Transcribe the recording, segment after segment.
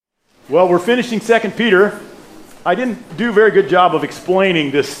Well, we're finishing 2 Peter. I didn't do a very good job of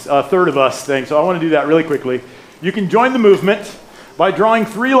explaining this third of us thing, so I want to do that really quickly. You can join the movement by drawing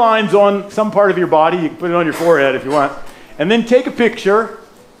 3 lines on some part of your body. You can put it on your forehead if you want. And then take a picture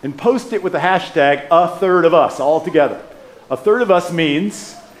and post it with the hashtag, a third of us, all together. A third of us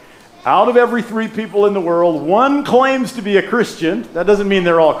means out of every 3 people in the world, 1 claims to be a Christian. That doesn't mean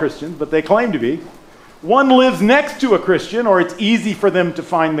they're all Christians, but they claim to be. 1 lives next to a Christian, or it's easy for them to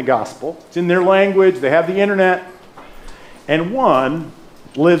find the gospel. It's in their language, they have the internet. And 1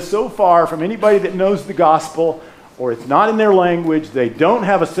 lives so far from anybody that knows the gospel, or it's not in their language, they don't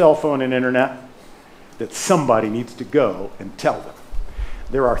have a cell phone and internet, that somebody needs to go and tell them.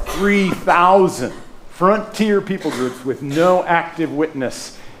 There are 3,000 frontier people groups with no active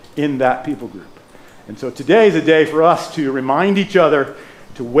witness in that people group. And so today is a day for us to remind each other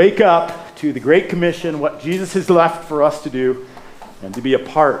to wake up to the Great Commission, what Jesus has left for us to do, and to be a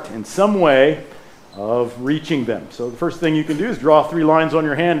part in some way of reaching them. So the first thing you can do is draw 3 lines on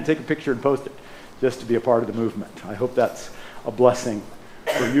your hand and take a picture and post it, just to be a part of the movement. I hope that's a blessing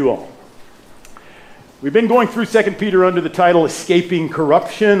for you all. We've been going through 2 Peter under the title, Escaping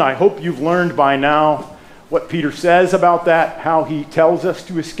Corruption. I hope you've learned by now what Peter says about that, how he tells us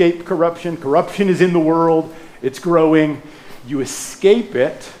to escape corruption. Corruption is in the world, it's growing. You escape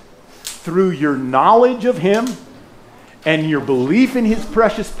it through your knowledge of him and your belief in his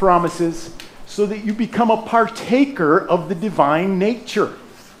precious promises, so that you become a partaker of the divine nature.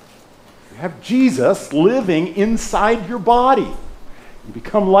 You have Jesus living inside your body. You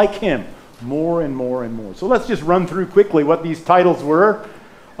become like him more and more and more. So let's just run through quickly what these titles were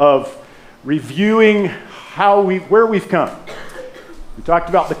of reviewing where we've come. We talked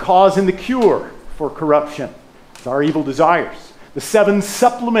about the cause and the cure for corruption. It's our evil desires. The 7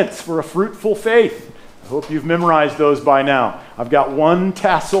 supplements for a fruitful faith. I hope you've memorized those by now. I've got 1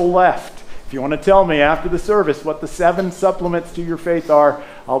 tassel left. If you want to tell me after the service what the 7 supplements to your faith are,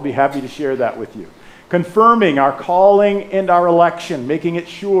 I'll be happy to share that with you. Confirming our calling and our election, making it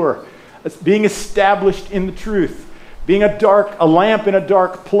sure, being established in the truth, being a lamp in a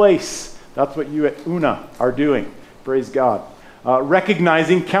dark place. That's what you at Una are doing. Praise God.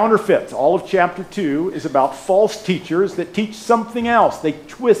 Recognizing counterfeits. All of chapter 2 is about false teachers that teach something else. They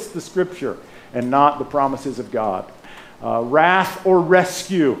twist the scripture and not the promises of God. Wrath or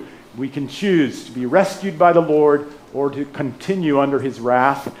rescue. We can choose to be rescued by the Lord or to continue under his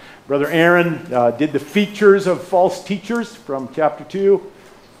wrath. Brother Aaron did the features of false teachers from chapter 2.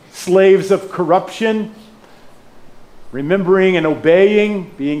 Slaves of corruption. Remembering and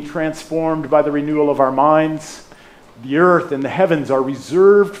obeying, being transformed by the renewal of our minds. The earth and the heavens are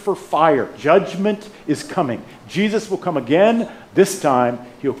reserved for fire. Judgment is coming. Jesus will come again. This time,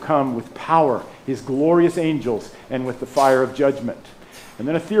 he'll come with power, his glorious angels, and with the fire of judgment. And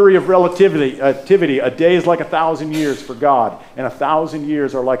then a theory of relativity. A day is like 1,000 years for God, and 1,000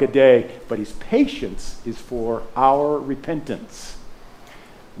 years are like a day, but his patience is for our repentance.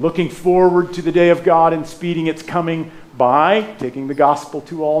 Looking forward to the day of God and speeding its coming by taking the gospel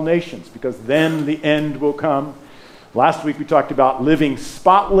to all nations, because then the end will come. Last week we talked about living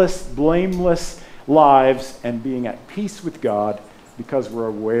spotless, blameless lives and being at peace with God because we're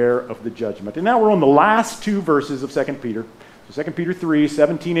aware of the judgment. And now we're on the last 2 verses of 2 Peter. So 2 Peter 3,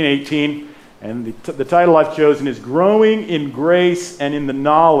 17 and 18. And the title I've chosen is Growing in Grace and in the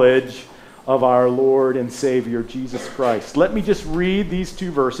Knowledge of our Lord and Savior, Jesus Christ. Let me just read these 2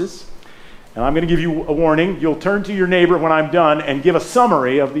 verses. And I'm going to give you a warning. You'll turn to your neighbor when I'm done and give a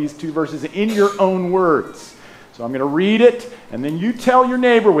summary of these 2 verses in your own words. So I'm going to read it, and then you tell your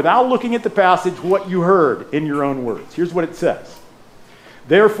neighbor, without looking at the passage, what you heard in your own words. Here's what it says.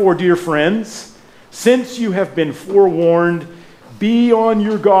 Therefore, dear friends, since you have been forewarned, be on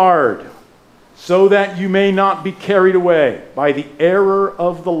your guard, so that you may not be carried away by the error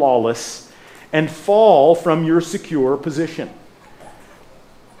of the lawless and fall from your secure position.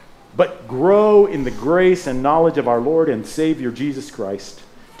 But grow in the grace and knowledge of our Lord and Savior Jesus Christ.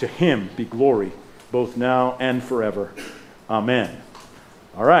 To him be glory, both now and forever. Amen.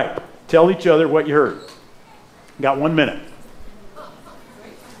 All right. Tell each other what you heard. Got 1 minute.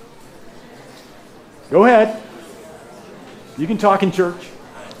 Go ahead. You can talk in church.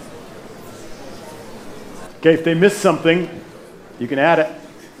 Okay, if they missed something, you can add it.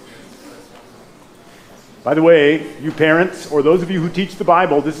 By the way, you parents, or those of you who teach the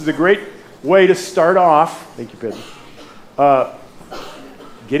Bible, this is a great way to start off. Thank you, Pedro.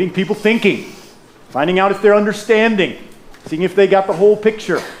 Getting people thinking. Finding out if they're understanding, seeing if they got the whole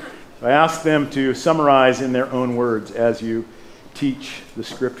picture. I ask them to summarize in their own words as you teach the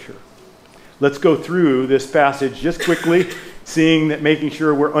scripture. Let's go through this passage just quickly. seeing that, making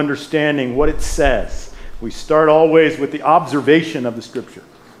sure we're understanding what it says. We start always with the observation of the Scripture.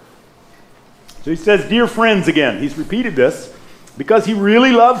 So he says, dear friends again. He's repeated this because he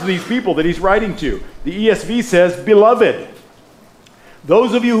really loves these people that he's writing to. The ESV says, beloved.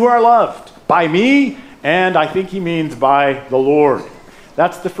 Those of you who are loved by me, and I think he means by the Lord.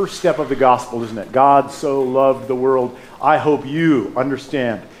 That's the first step of the gospel, isn't it? God so loved the world. I hope you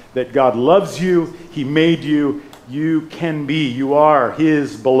understand that God loves you. He made you. You can be. You are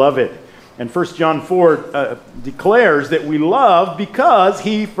his beloved. And 1 John 4 declares that we love because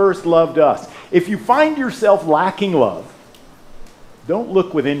he first loved us. If you find yourself lacking love, don't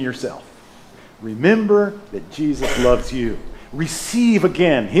look within yourself. Remember that Jesus loves you. Receive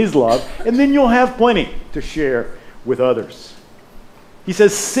again his love, and then you'll have plenty to share with others. He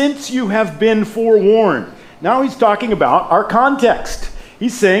says, since you have been forewarned. Now he's talking about our context.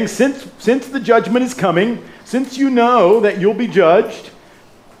 He's saying, since the judgment is coming, since you know that you'll be judged,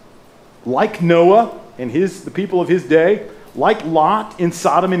 like Noah and the people of his day, like Lot in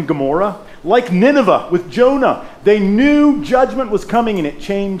Sodom and Gomorrah, like Nineveh with Jonah, they knew judgment was coming and it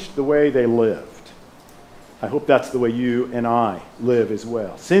changed the way they lived. I hope that's the way you and I live as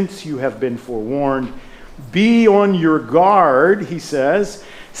well. Since you have been forewarned, be on your guard, he says.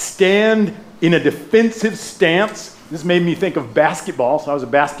 Stand in a defensive stance. This made me think of basketball. So I was a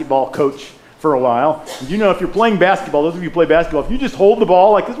basketball coach for a while. You know, if you're playing basketball, those of you who play basketball, if you just hold the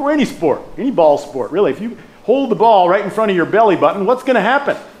ball like this, or any sport, any ball sport, really, if you hold the ball right in front of your belly button, what's going to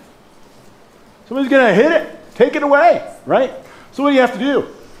happen? Somebody's going to hit it, take it away, right? So what do you have to do?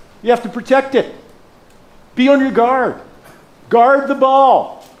 You have to protect it. Be on your guard. Guard the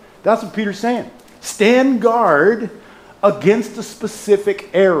ball. That's what Peter's saying. Stand guard against a specific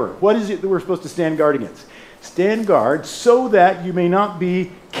error. What is it that we're supposed to stand guard against? Stand guard so that you may not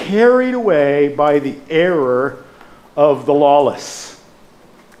be carried away by the error of the lawless.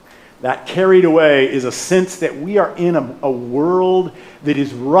 That carried away is a sense that we are in a world that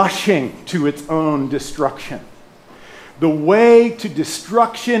is rushing to its own destruction. The way to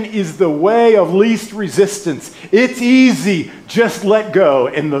destruction is the way of least resistance. It's easy, just let go,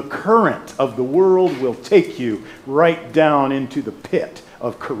 and the current of the world will take you right down into the pit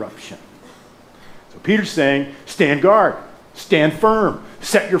of corruption. So Peter's saying, stand guard, stand firm,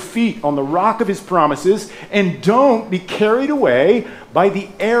 set your feet on the rock of his promises, and don't be carried away by the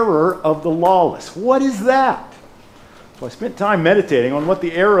error of the lawless. What is that? So I spent time meditating on what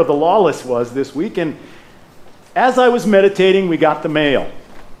the error of the lawless was this week, and as I was meditating, we got the mail.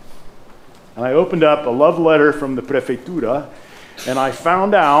 And I opened up a love letter from the Prefeitura, and I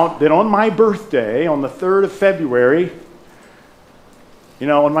found out that on my birthday, on the 3rd of February, you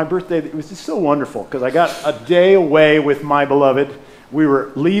know, on my birthday, it was just so wonderful because I got a day away with my beloved. We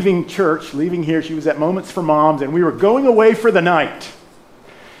were leaving church, leaving here. She was at Moments for Moms, and we were going away for the night.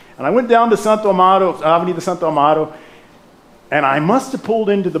 And I went down to Santo Amaro, Avenida Santo Amaro, and I must have pulled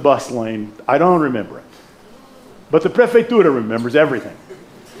into the bus lane. I don't remember it. But the Prefeitura remembers everything.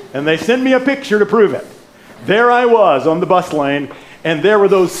 And they sent me a picture to prove it. There I was on the bus lane, and there were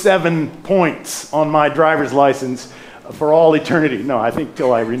those 7 points on my driver's license for all eternity. No, I think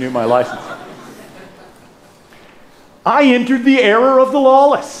till I renew my license. I entered the error of the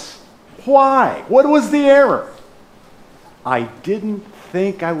lawless. Why? What was the error? I didn't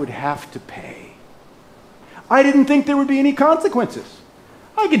think I would have to pay. I didn't think there would be any consequences.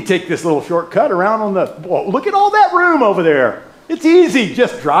 I can take this little shortcut around on the, well, look at all that room over there. It's easy,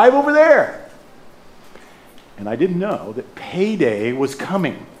 just drive over there. And I didn't know that payday was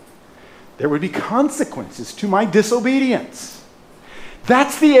coming. There would be consequences to my disobedience.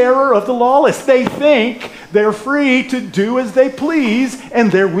 That's the error of the lawless. They think they're free to do as they please,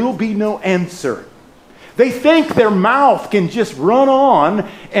 and there will be no answer. They think their mouth can just run on,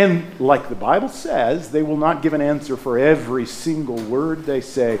 and like the Bible says, they will not give an answer for every single word they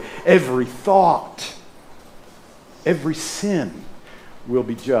say. Every thought, every sin will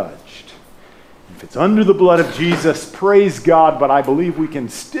be judged. If it's under the blood of Jesus, praise God, but I believe we can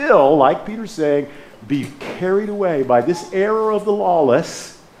still, like Peter's saying, be carried away by this error of the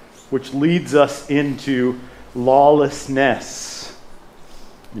lawless, which leads us into lawlessness.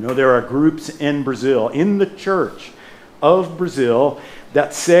 You know, there are groups in Brazil, in the church of Brazil,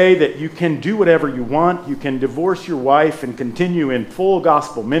 that say that you can do whatever you want. You can divorce your wife and continue in full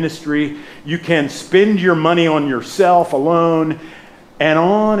gospel ministry. You can spend your money on yourself alone, and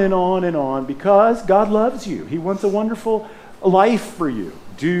on and on and on, because God loves you. He wants a wonderful life for you.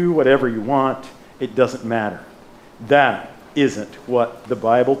 Do whatever you want. It doesn't matter. That isn't what the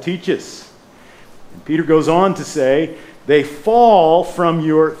Bible teaches. And Peter goes on to say, you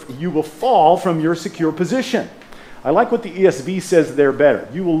will fall from your secure position. I like what the ESV says there better.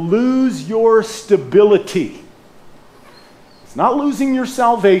 You will lose your stability. It's not losing your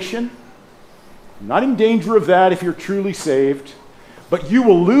salvation. You're not in danger of that if you're truly saved. But you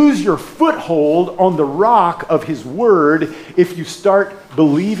will lose your foothold on the rock of his word if you start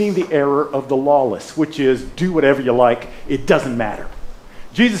believing the error of the lawless, which is do whatever you like. It doesn't matter.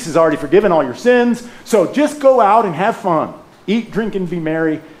 Jesus has already forgiven all your sins, so just go out and have fun. Eat, drink, and be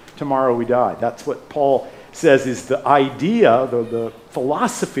merry. Tomorrow we die. That's what Paul says is the idea, the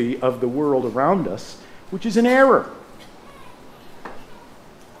philosophy of the world around us, which is an error.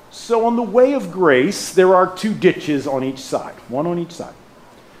 So on the way of grace, there are two ditches on each side, one on each side.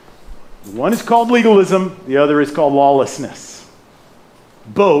 One is called legalism, the other is called lawlessness.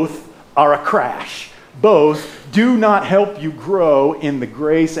 Both are a crash. Both do not help you grow in the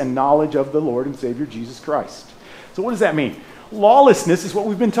grace and knowledge of the Lord and Savior Jesus Christ. So what does that mean? Lawlessness is what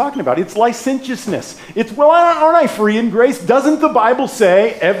we've been talking about. It's licentiousness. It's, well, aren't I free in grace? Doesn't the Bible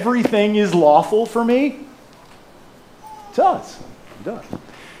say everything is lawful for me? It does. It does.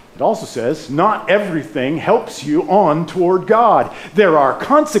 It also says, not everything helps you on toward God. There are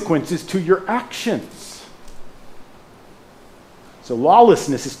consequences to your actions. So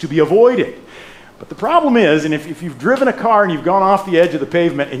lawlessness is to be avoided. But the problem is, and if you've driven a car and you've gone off the edge of the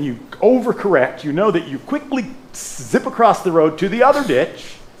pavement and you overcorrect, you know that you quickly zip across the road to the other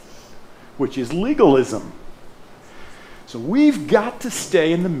ditch, which is legalism. So we've got to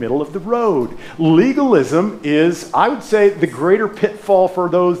stay in the middle of the road. Legalism is, I would say, the greater pitfall for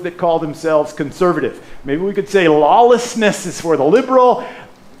those that call themselves conservative. Maybe we could say lawlessness is for the liberal,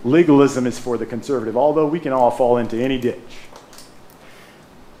 legalism is for the conservative, although we can all fall into any ditch.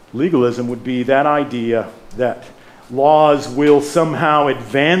 Legalism would be that idea that laws will somehow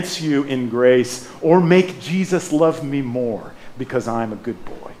advance you in grace or make Jesus love me more because I'm a good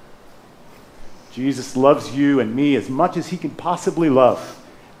boy. Jesus loves you and me as much as he can possibly love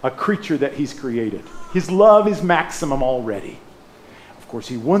a creature that he's created. His love is maximum already. Of course,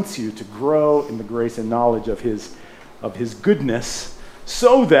 he wants you to grow in the grace and knowledge of his goodness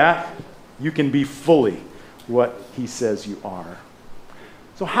so that you can be fully what he says you are.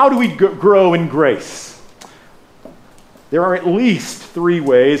 So how do we grow in grace? There are at least 3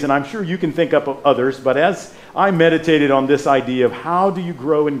 ways, and I'm sure you can think up of others, but as I meditated on this idea of how do you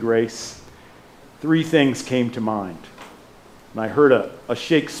grow in grace, 3 things came to mind. And I heard a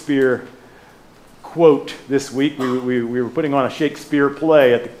Shakespeare quote this week. We were putting on a Shakespeare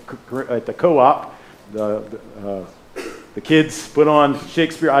play at the co-op. The kids put on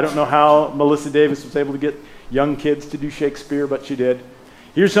Shakespeare. I don't know how Melissa Davis was able to get young kids to do Shakespeare, but she did.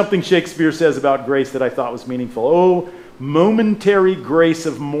 Here's something Shakespeare says about grace that I thought was meaningful. Oh, momentary grace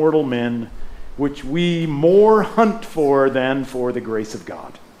of mortal men, which we more hunt for than for the grace of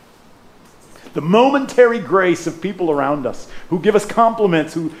God. The momentary grace of people around us who give us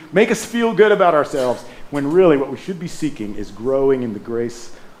compliments, who make us feel good about ourselves, when really what we should be seeking is growing in the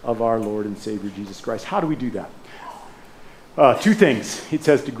grace of our Lord and Savior Jesus Christ. How do we do that? 2 things. It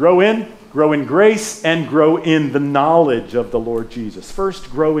says to grow in grace, and grow in the knowledge of the Lord Jesus. First,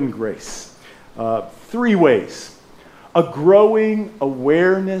 grow in grace. 3 ways. A growing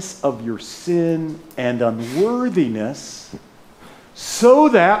awareness of your sin and unworthiness, so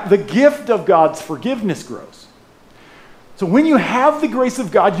that the gift of God's forgiveness grows. So when you have the grace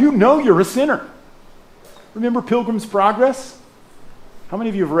of God, you know you're a sinner. Remember Pilgrim's Progress? How many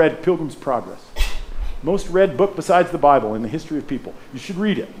of you have read Pilgrim's Progress? Most read book besides the Bible in the history of people. You should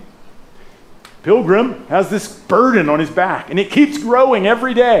read it. Pilgrim has this burden on his back, and it keeps growing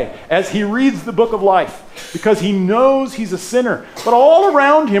every day as he reads the book of life because he knows he's a sinner. But all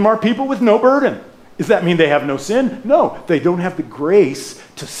around him are people with no burden. Does that mean they have no sin? No, they don't have the grace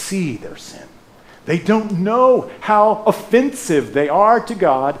to see their sin. They don't know how offensive they are to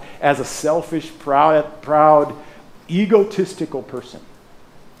God as a selfish, proud, egotistical person.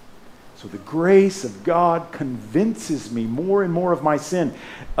 So the grace of God convinces me more and more of my sin.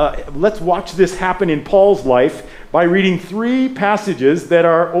 Let's watch this happen in Paul's life by reading 3 passages that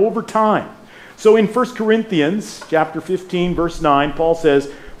are over time. So in 1 Corinthians chapter 15, verse 9, Paul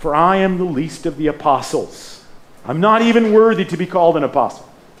says, "For I am the least of the apostles. I'm not even worthy to be called an apostle."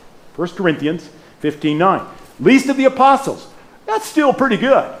 1 Corinthians 15:9. Least of the apostles. That's still pretty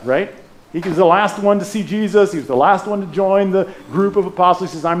good, right? He was the last one to see Jesus. He was the last one to join the group of apostles.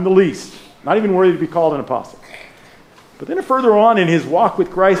 He says, I'm the least. Not even worthy to be called an apostle. But then further on in his walk with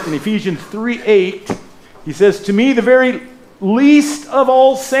Christ in Ephesians 3:8, he says, "To me, the very least of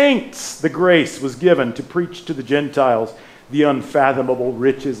all saints, the grace was given to preach to the Gentiles the unfathomable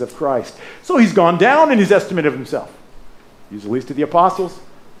riches of Christ." So he's gone down in his estimate of himself. He's the least of the apostles.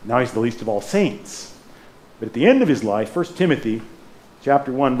 Now he's the least of all saints. But at the end of his life, 1 Timothy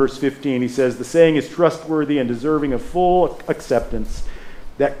chapter 1, verse 15, he says, the saying is trustworthy and deserving of full acceptance,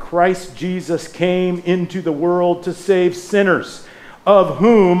 that Christ Jesus came into the world to save sinners, of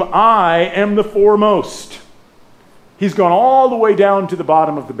whom I am the foremost. He's gone all the way down to the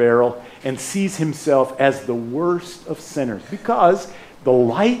bottom of the barrel and sees himself as the worst of sinners because the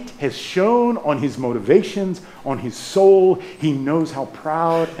light has shone on his motivations, on his soul. He knows how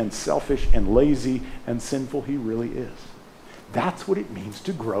proud and selfish and lazy and sinful he really is. That's what it means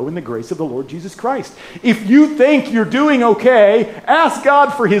to grow in the grace of the Lord Jesus Christ. If you think you're doing okay, ask God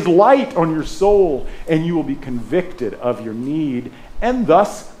for his light on your soul, and you will be convicted of your need and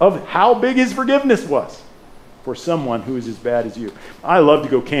thus of how big his forgiveness was for someone who is as bad as you. I love to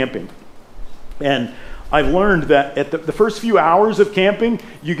go camping. And I've learned that at the first few hours of camping,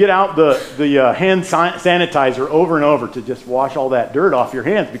 you get out the hand sanitizer over and over to just wash all that dirt off your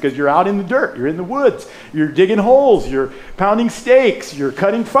hands because you're out in the dirt, you're in the woods, you're digging holes, you're pounding stakes, you're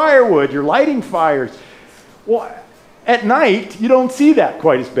cutting firewood, you're lighting fires. Well, at night, you don't see that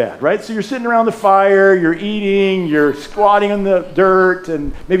quite as bad, right? So you're sitting around the fire, you're eating, you're squatting on the dirt,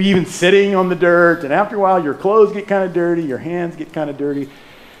 and maybe even sitting on the dirt, and after a while, your clothes get kind of dirty, your hands get kind of dirty.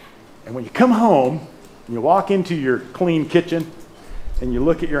 And when you come home, you walk into your clean kitchen and you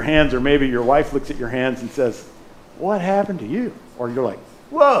look at your hands, or maybe your wife looks at your hands and says, what happened to you? Or you're like,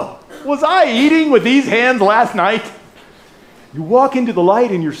 whoa, was I eating with these hands last night? You walk into the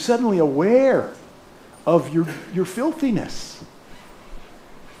light and you're suddenly aware of your filthiness.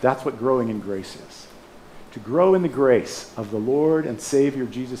 That's what growing in grace is. To grow in the grace of the Lord and Savior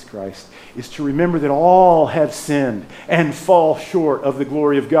Jesus Christ is to remember that all have sinned and fall short of the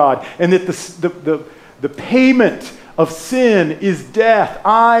glory of God, and that the payment of sin is death.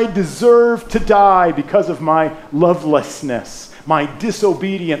 I deserve to die because of my lovelessness, my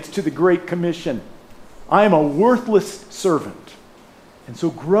disobedience to the Great Commission. I am a worthless servant. And so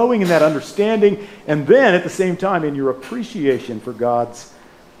growing in that understanding, and then at the same time in your appreciation for God's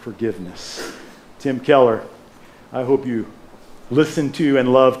forgiveness. Tim Keller, I hope you listen to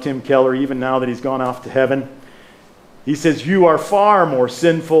and love Tim Keller even now that he's gone off to heaven. He says, you are far more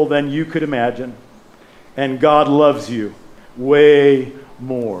sinful than you could imagine. And God loves you way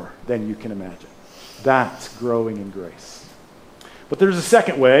more than you can imagine. That's growing in grace. But there's a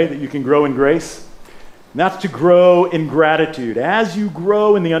second way that you can grow in grace, and that's to grow in gratitude. As you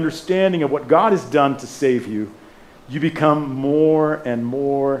grow in the understanding of what God has done to save you, you become more and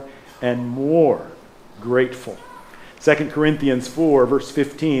more and more grateful. 2 Corinthians 4, verse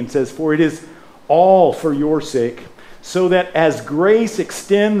 15 says, for it is all for your sake, so that as grace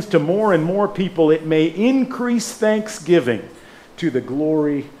extends to more and more people, it may increase thanksgiving to the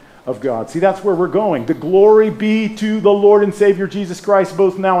glory of God. See, that's where we're going. The glory be to the Lord and Savior Jesus Christ,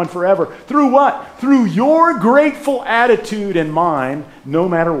 both now and forever. Through what? Through your grateful attitude and mine, no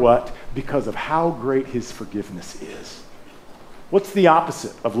matter what, because of how great his forgiveness is. What's the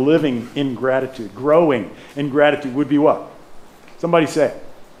opposite of living in gratitude? Growing in gratitude would be what? Somebody say.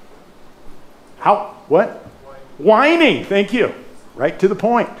 How? What? Whining, thank you. Right to the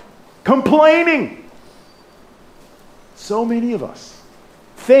point. Complaining. So many of us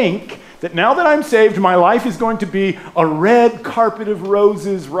think that now that I'm saved, my life is going to be a red carpet of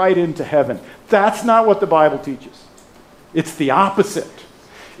roses right into heaven. That's not what the Bible teaches. It's the opposite.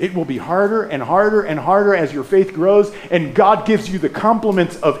 It will be harder and harder and harder as your faith grows, and God gives you the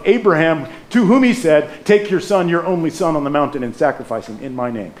compliments of Abraham, to whom he said, take your son, your only son, on the mountain and sacrifice him in my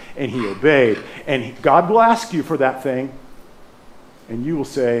name. And he obeyed. And God will ask you for that thing, and you will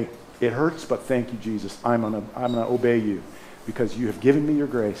say, it hurts, but thank you, Jesus. I'm gonna obey you because you have given me your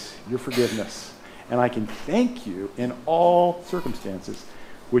grace, your forgiveness, and I can thank you in all circumstances,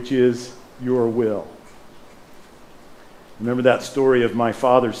 which is your will. Remember that story of my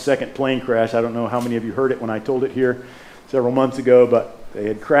father's second plane crash? I don't know how many of you heard it when I told it here several months ago, but they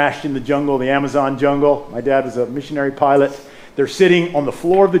had crashed in the jungle, the Amazon jungle. My dad was a missionary pilot. They're sitting on the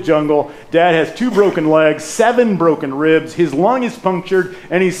floor of the jungle. Dad has 2 broken legs, 7 broken ribs. His lung is punctured,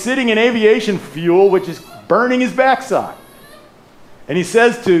 and he's sitting in aviation fuel, which is burning his backside. And he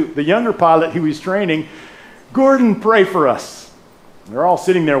says to the younger pilot who he's training, Gordon, pray for us. And they're all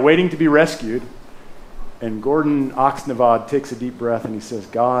sitting there waiting to be rescued. And Gordon Oxnevad takes a deep breath and he says,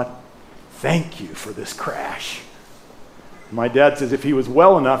 God, thank you for this crash. My dad says if he was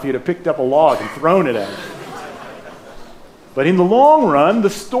well enough, he'd have picked up a log and thrown it at him. But in the long run, the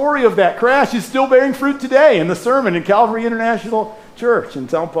story of that crash is still bearing fruit today in the sermon in Calvary International Church in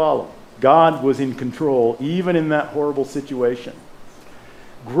Sao Paulo. God was in control even in that horrible situation.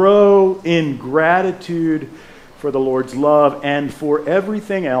 Grow in gratitude for the Lord's love and for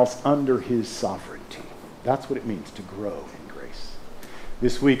everything else under his sovereignty. That's what it means to grow in grace.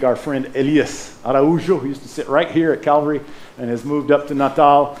 This week, our friend Elias Araujo, who used to sit right here at Calvary and has moved up to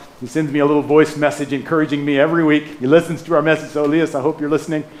Natal, he sends me a little voice message encouraging me every week. He listens to our message. So Elias, I hope you're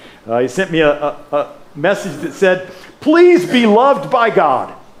listening. He sent me a message that said, "Please be loved by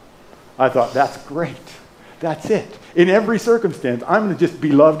God." I thought, that's great. That's it. In every circumstance, I'm going to just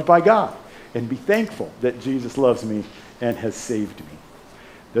be loved by God and be thankful that Jesus loves me and has saved me.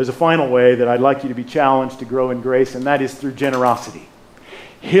 There's a final way that I'd like you to be challenged to grow in grace, and that is through generosity.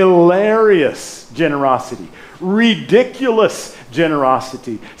 Hilarious generosity, ridiculous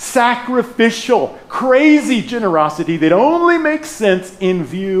generosity, sacrificial, crazy generosity that only makes sense in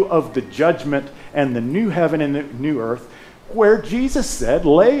view of the judgment and the new heaven and the new earth, where Jesus said,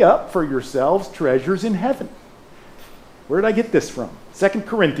 "Lay up for yourselves treasures in heaven." Where did I get this from? 2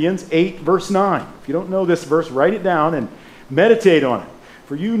 Corinthians 8, verse 9. If you don't know this verse, write it down and meditate on it.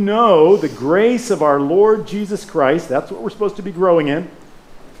 "For you know the grace of our Lord Jesus Christ," that's what we're supposed to be growing in,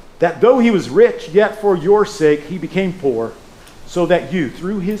 "that though he was rich, yet for your sake he became poor, so that you,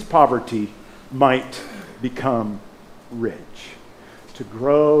 through his poverty, might become rich." To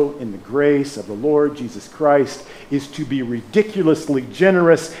grow in the grace of the Lord Jesus Christ is to be ridiculously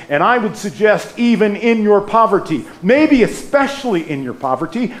generous, and I would suggest even in your poverty, maybe especially in your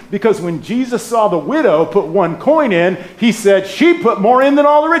poverty, because when Jesus saw the widow put 1 coin in, he said, "She put more in than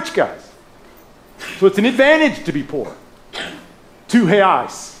all the rich guys." So it's an advantage to be poor. 2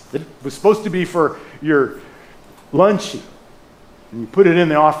 reais. It was supposed to be for your luncheon. And you put it in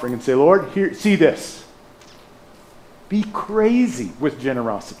the offering and say, "Lord, here, see this." Be crazy with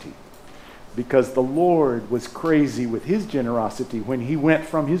generosity, because the Lord was crazy with his generosity when he went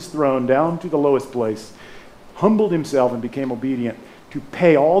from his throne down to the lowest place, humbled himself and became obedient to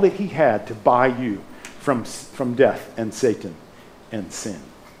pay all that he had to buy you from death and Satan and sin.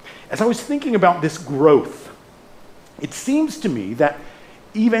 As I was thinking about this growth, it seems to me that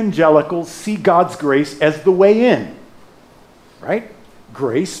evangelicals see God's grace as the way in, right?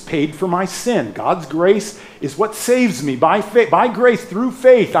 Grace paid for my sin. God's grace is what saves me. By faith, by grace, through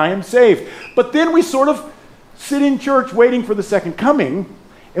faith, I am saved. But then we sort of sit in church waiting for the second coming,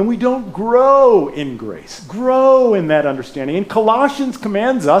 and we don't grow in grace, grow in that understanding. And Colossians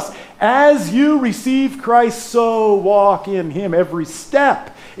commands us, as you receive Christ, so walk in him. Every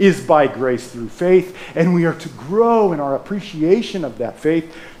step is by grace through faith, and we are to grow in our appreciation of that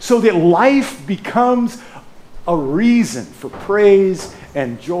faith so that life becomes a reason for praise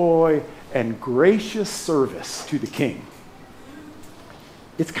and joy and gracious service to the King.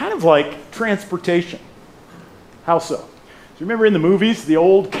 It's kind of like transportation. How so? So remember in the movies, the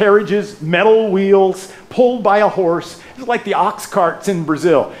old carriages, metal wheels, pulled by a horse. It's like the ox carts in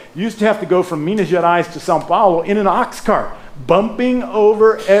Brazil. You used to have to go from Minas Gerais to São Paulo in an ox cart, bumping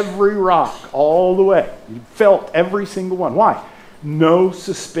over every rock all the way. You felt every single one. Why? No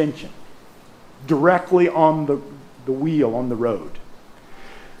suspension. Directly on the wheel on the road.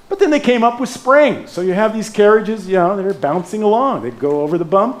 But then they came up with springs. So you have these carriages, they're bouncing along. They go over the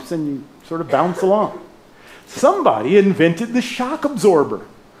bumps and you sort of bounce along. Somebody invented the shock absorber.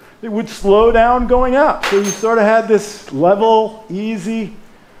 It would slow down going up. So you sort of had this level, easy.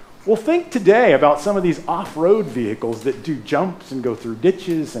 Well, think today about some of these off-road vehicles that do jumps and go through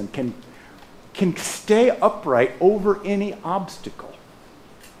ditches and can stay upright over any obstacle.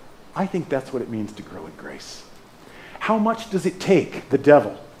 I think that's what it means to grow in grace. How much does it take the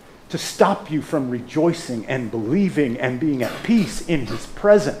devil to stop you from rejoicing and believing and being at peace in his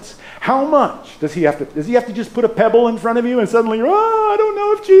presence? How much does he have to just put a pebble in front of you and suddenly, I don't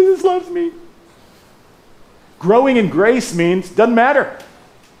know if Jesus loves me? Growing in grace means, doesn't matter.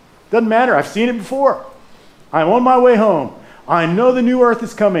 Doesn't matter. I've seen it before. I'm on my way home. I know the new earth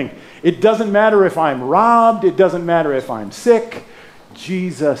is coming. It doesn't matter if I'm robbed. It doesn't matter if I'm sick.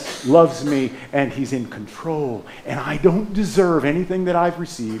 Jesus loves me and he's in control, and I don't deserve anything that I've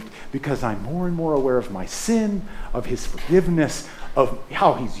received because I'm more and more aware of my sin, of his forgiveness, of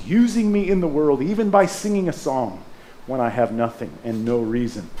how he's using me in the world, even by singing a song when I have nothing and no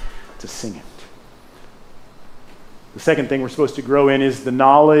reason to sing it. The second thing we're supposed to grow in is the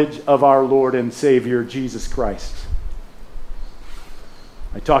knowledge of our Lord and Savior, Jesus Christ.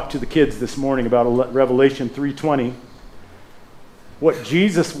 I talked to the kids this morning about Revelation 3:20. What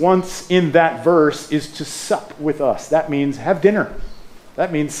Jesus wants in that verse is to sup with us. That means have dinner.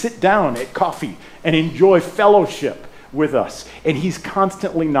 That means sit down at coffee and enjoy fellowship with us. And he's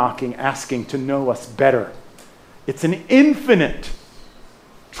constantly knocking, asking to know us better. It's an infinite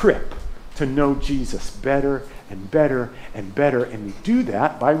trip to know Jesus better and better and better. And we do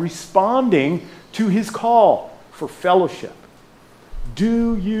that by responding to his call for fellowship.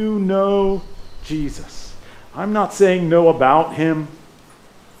 Do you know Jesus? I'm not saying know about him.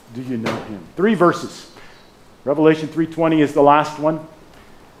 Do you know him? 3 verses. Revelation 3:20 is the last one.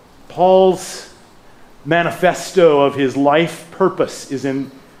 Paul's manifesto of his life purpose is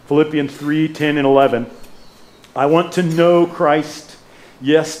in Philippians 3:10 and 11. I want to know Christ.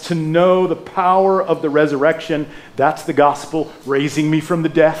 Yes, to know the power of the resurrection. That's the gospel, raising me from the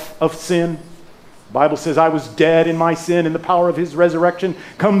death of sin. The Bible says I was dead in my sin, and the power of his resurrection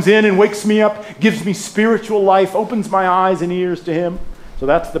comes in and wakes me up, gives me spiritual life, opens my eyes and ears to him. So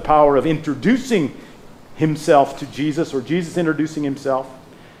that's the power of introducing himself to Jesus, or Jesus introducing himself.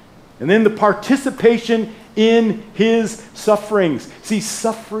 And then the participation in his sufferings. See,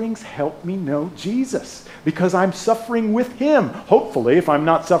 sufferings help me know Jesus because I'm suffering with him. Hopefully, if I'm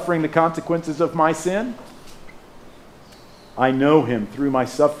not suffering the consequences of my sin, I know him through my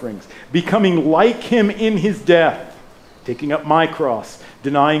sufferings, becoming like him in his death, taking up my cross,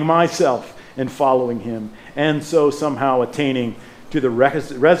 denying myself, and following him, and so somehow attaining to the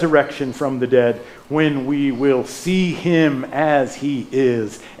resurrection from the dead, when we will see him as he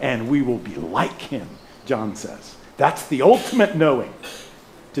is, and we will be like him, John says. That's the ultimate knowing.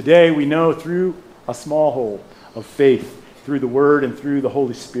 Today we know through a small hole of faith, through the Word and through the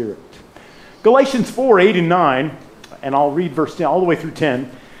Holy Spirit. Galatians 4:8 and 9, and I'll read verse 10 all the way through 10,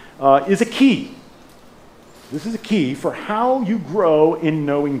 is a key. This is a key for how you grow in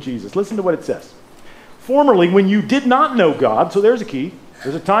knowing Jesus. Listen to what it says. Formerly, when you did not know God, so there's a key.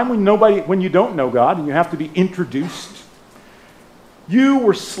 There's a time when you don't know God and you have to be introduced. You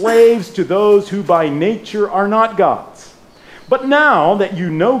were slaves to those who by nature are not God's. But now that you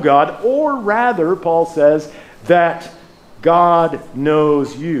know God, or rather, Paul says, that God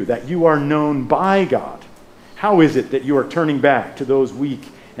knows you, that you are known by God, how is it that you are turning back to those weak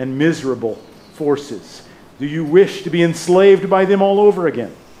and miserable forces? Do you wish to be enslaved by them all over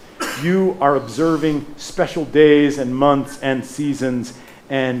again? You are observing special days and months and seasons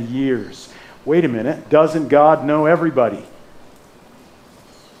and years. Wait a minute. Doesn't God know everybody?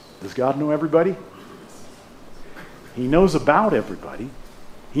 Does God know everybody? He knows about everybody.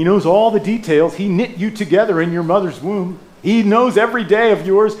 He knows all the details. He knit you together in your mother's womb. He knows every day of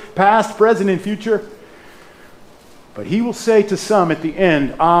yours, past, present, and future. But he will say to some at the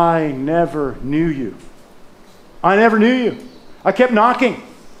end, I never knew you. I never knew you. I kept knocking.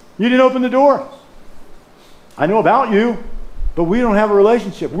 You didn't open the door. I know about you, but we don't have a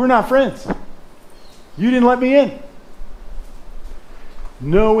relationship. We're not friends. You didn't let me in.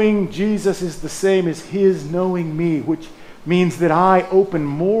 Knowing Jesus is the same as his knowing me, which means that I open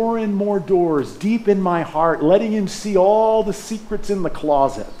more and more doors deep in my heart, letting him see all the secrets in the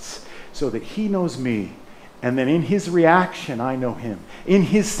closets so that he knows me. And then in his reaction, I know him. In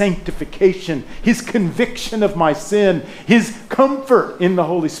his sanctification, his conviction of my sin, his comfort in the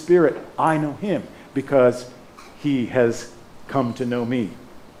Holy Spirit, I know him because he has come to know me.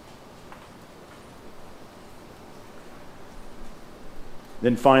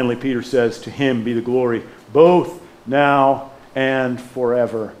 Then finally, Peter says, to him be the glory, both now and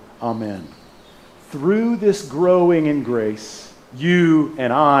forever. Amen. Through this growing in grace, you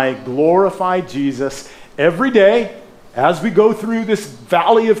and I glorify Jesus every day. As we go through this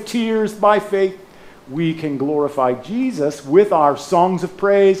valley of tears by faith, we can glorify Jesus with our songs of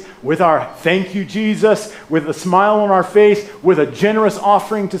praise, with our thank you, Jesus, with a smile on our face, with a generous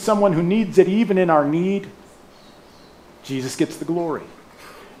offering to someone who needs it, even in our need. Jesus gets the glory.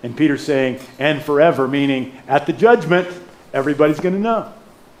 And Peter's saying, and forever, meaning at the judgment, everybody's going to know.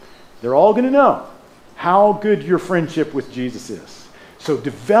 They're all going to know how good your friendship with Jesus is. So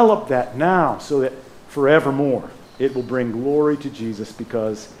develop that now so that forevermore it will bring glory to Jesus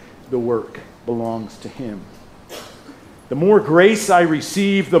because the work belongs to him. The more grace I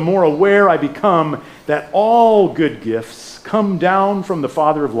receive, the more aware I become that all good gifts come down from the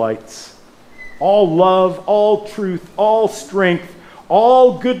Father of lights. All love, all truth, all strength,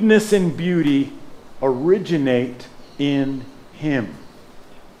 all goodness and beauty originate in him.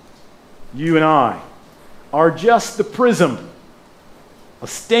 You and I are just the prism, a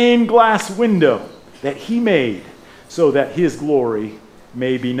stained glass window that he made so that his glory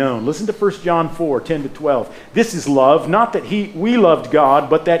may be known. Listen to 1 John 4, 10 to 12. This is love, not that we loved God,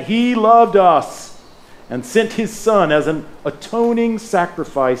 but that he loved us and sent his Son as an atoning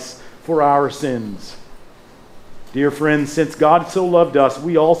sacrifice for our sins. Dear friends, since God so loved us,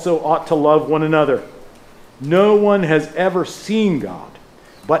 we also ought to love one another. No one has ever seen God,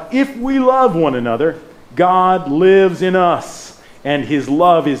 but if we love one another, God lives in us, and his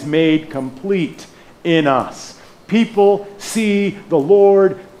love is made complete in us. People see the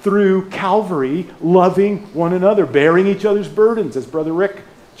Lord through Calvary, loving one another, bearing each other's burdens, as Brother Rick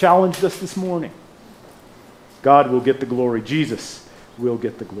challenged us this morning. God will get the glory. Jesus will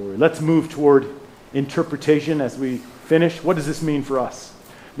get the glory. Let's move toward interpretation as we finish. What does this mean for us?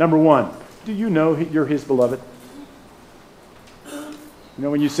 Number one, do you know you're his beloved? You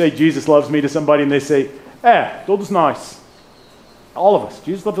know, when you say Jesus loves me to somebody and they say, God is nice. All of us.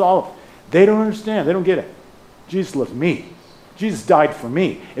 Jesus loves all of us. They don't understand. They don't get it. Jesus loves me. Jesus died for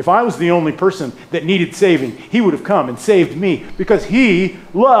me. If I was the only person that needed saving, he would have come and saved me because he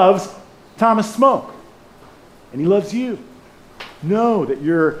loves Thomas Smoke. And he loves you. Know that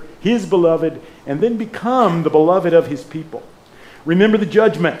you're his beloved and then become the beloved of his people. Remember the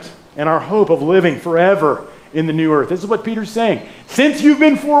judgment and our hope of living forever in the new earth. This is what Peter's saying. Since you've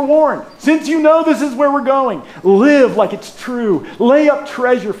been forewarned, since you know this is where we're going, live like it's true. Lay up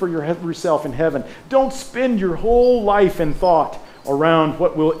treasure for yourself in heaven. Don't spend your whole life and thought around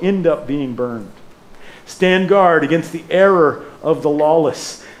what will end up being burned. Stand guard against the error of the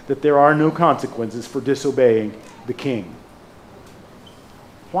lawless, that there are no consequences for disobeying the king.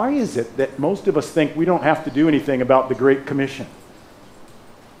 Why is it that most of us think we don't have to do anything about the Great Commission?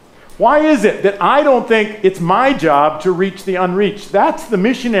 Why is it that I don't think it's my job to reach the unreached? That's the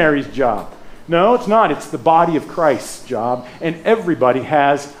missionary's job. No, it's not. It's the body of Christ's job, and everybody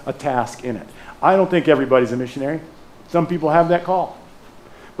has a task in it. I don't think everybody's a missionary. Some people have that call.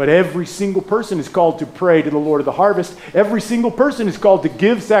 But every single person is called to pray to the Lord of the harvest. Every single person is called to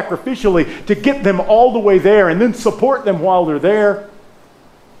give sacrificially to get them all the way there and then support them while they're there.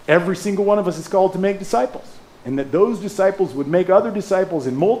 Every single one of us is called to make disciples. And that those disciples would make other disciples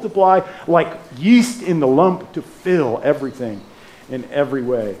and multiply like yeast in the lump to fill everything in every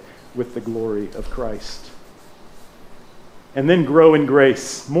way with the glory of Christ. And then grow in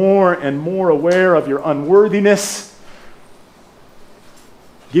grace, more and more aware of your unworthiness,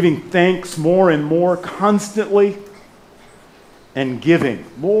 giving thanks more and more constantly, and giving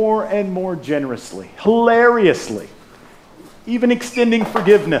more and more generously, hilariously, even extending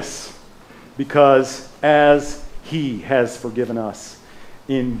forgiveness, because as he has forgiven us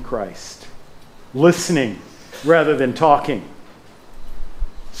in Christ. Listening rather than talking.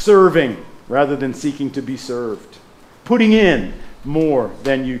 Serving rather than seeking to be served. Putting in more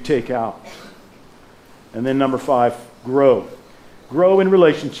than you take out. And then number 5, grow. Grow in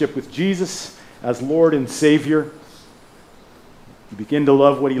relationship with Jesus as Lord and Savior. You begin to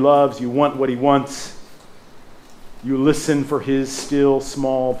love what he loves. You want what he wants. You listen for his still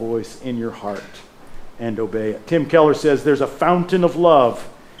small voice in your heart and obey it. Tim Keller says there's a fountain of love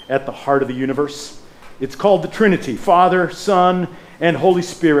at the heart of the universe. It's called the Trinity, Father, Son, and Holy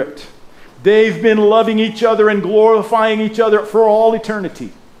Spirit. They've been loving each other and glorifying each other for all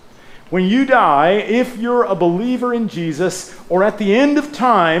eternity. When you die, if you're a believer in Jesus, or at the end of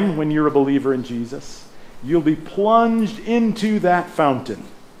time when you're a believer in Jesus, you'll be plunged into that fountain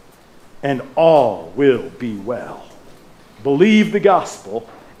and all will be well. Believe the gospel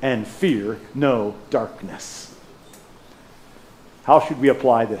and fear no darkness. How should we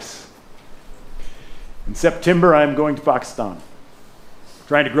apply this? In September, I'm going to Pakistan,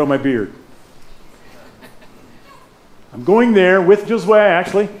 trying to grow my beard. I'm going there with Josue,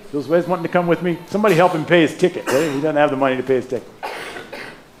 actually. Josue's wanting to come with me. Somebody help him pay his ticket. Right? He doesn't have the money to pay his ticket.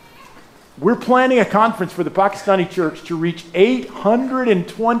 We're planning a conference for the Pakistani church to reach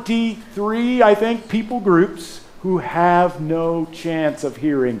 823, I think, people groups who have no chance of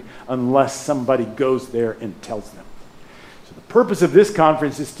hearing unless somebody goes there and tells them. So the purpose of this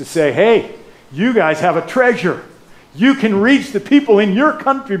conference is to say, hey, you guys have a treasure. You can reach the people in your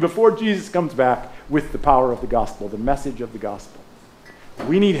country before Jesus comes back with the power of the gospel, the message of the gospel.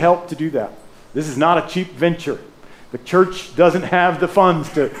 We need help to do that. This is not a cheap venture. The church doesn't have the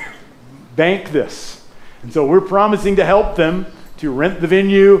funds to bank this. And so we're promising to help them to rent the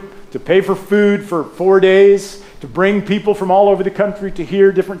venue, to pay for food for 4 days, to bring people from all over the country to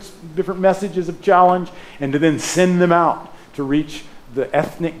hear different messages of challenge, and to then send them out to reach the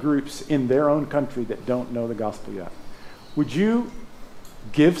ethnic groups in their own country that don't know the gospel yet. Would you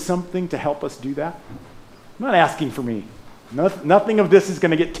give something to help us do that? I'm not asking for me. Nothing of this is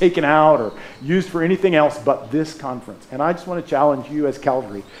going to get taken out or used for anything else but this conference. And I just want to challenge you as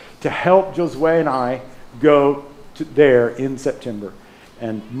Calvary to help Josue and I go there in September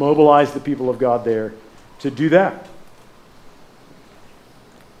and mobilize the people of God there to do that.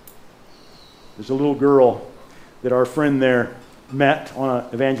 There's a little girl that our friend there met on an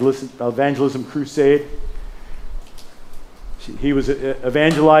evangelism crusade. He was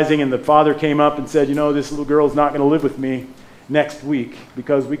evangelizing, and the father came up and said, you know, this little girl's not going to live with me next week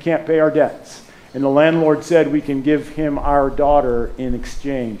because we can't pay our debts. And the landlord said we can give him our daughter in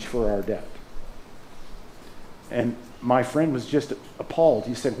exchange for our debt. And my friend was just appalled.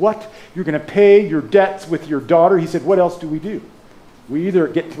 He said, "What? You're going to pay your debts with your daughter?" He said, "What else do we do? We either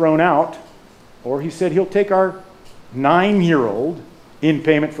get thrown out," or he said, "He'll take our 9-year-old in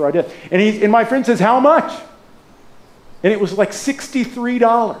payment for our debt." And my friend says, "How much?" And it was like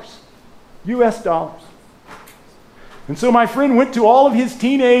 $63 US dollars. And so my friend went to all of his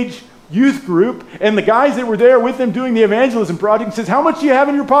teenage youth group and the guys that were there with him doing the evangelism project and says, "How much do you have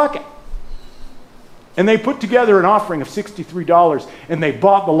in your pocket?" And they put together an offering of $63, and they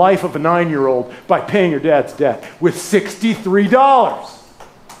bought the life of a 9-year-old by paying her dad's debt with $63.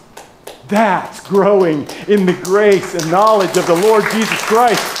 That's growing in the grace and knowledge of the Lord Jesus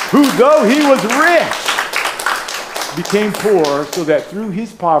Christ, who, though he was rich, became poor so that through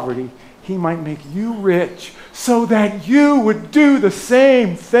his poverty, he might make you rich so that you would do the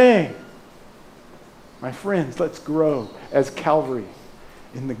same thing. My friends, let's grow as Calvary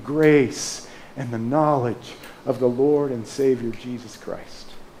in the grace and the knowledge of the Lord and Savior Jesus Christ.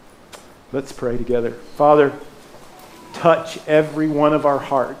 Let's pray together. Father, touch every one of our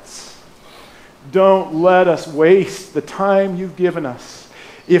hearts. Don't let us waste the time you've given us.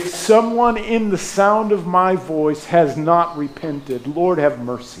 If someone in the sound of my voice has not repented, Lord, have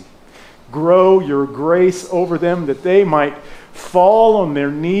mercy. Grow your grace over them that they might fall on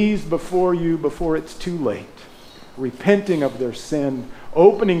their knees before you before it's too late, repenting of their sin,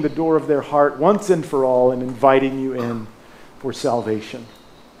 opening the door of their heart once and for all and inviting you in for salvation.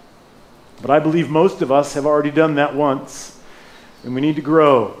 But I believe most of us have already done that once, and we need to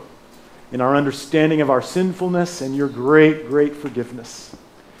grow in our understanding of our sinfulness and your great, great forgiveness,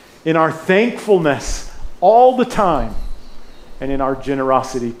 in our thankfulness all the time, and in our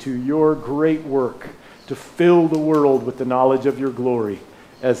generosity to your great work to fill the world with the knowledge of your glory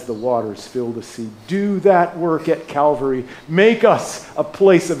as the waters fill the sea. Do that work at Calvary. Make us a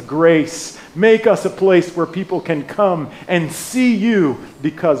place of grace. Make us a place where people can come and see you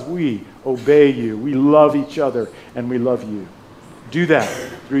because we obey you. We love each other and we love you. Do that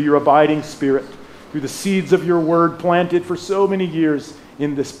through your abiding Spirit, through the seeds of your word planted for so many years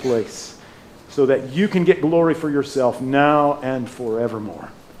in this place, so that you can get glory for yourself now and forevermore.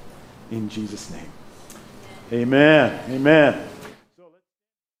 In Jesus' name. Amen. Amen.